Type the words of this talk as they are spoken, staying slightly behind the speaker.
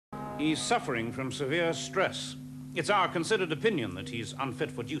He's suffering from severe stress. It's our considered opinion that he's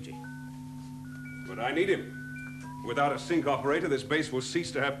unfit for duty. But I need him. Without a sync operator, this base will cease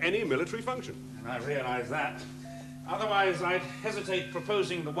to have any military function. And I realize that. Otherwise, I'd hesitate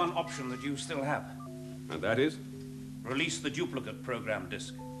proposing the one option that you still have. And that is? Release the duplicate program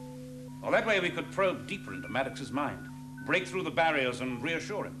disk. Well, that way we could probe deeper into Maddox's mind, break through the barriers and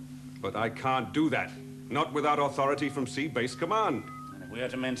reassure him. But I can't do that. Not without authority from Sea Base Command. And if we are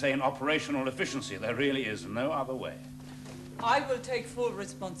to maintain operational efficiency, there really is no other way. I will take full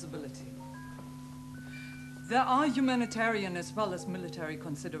responsibility. There are humanitarian as well as military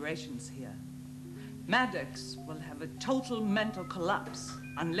considerations here. Maddox will have a total mental collapse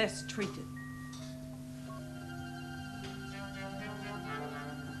unless treated.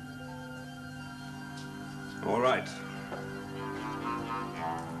 All right.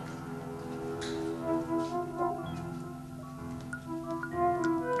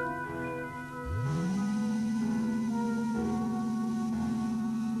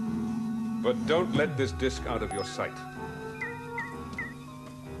 But don't let this disc out of your sight.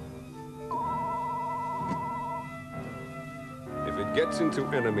 If it gets into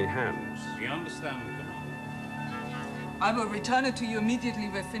enemy hands... We understand, Commander. I will return it to you immediately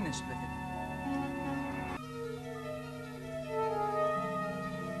we're finished with it.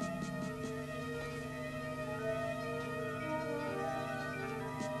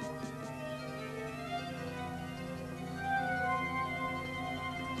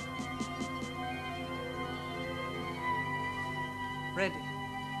 Ready.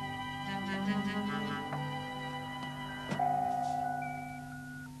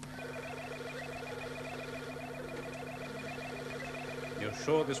 You're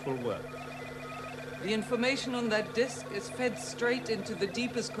sure this will work? The information on that disk is fed straight into the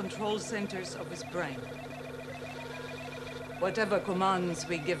deepest control centers of his brain. Whatever commands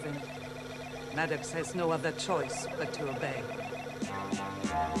we give him, Maddox has no other choice but to obey.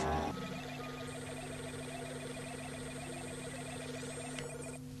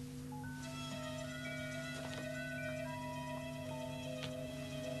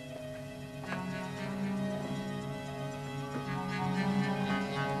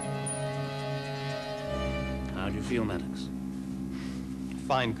 How do you feel, Maddox?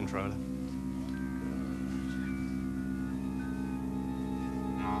 Fine, Controller.